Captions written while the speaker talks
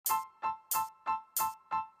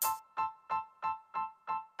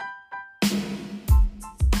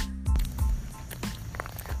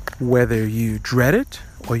Whether you dread it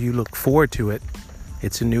or you look forward to it,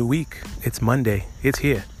 it's a new week. It's Monday. It's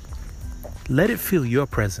here. Let it feel your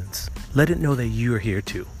presence. Let it know that you're here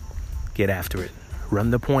too. Get after it.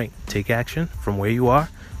 Run the point. Take action from where you are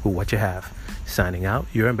with what you have. Signing out,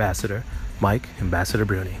 your ambassador, Mike Ambassador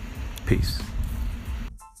Bruni. Peace.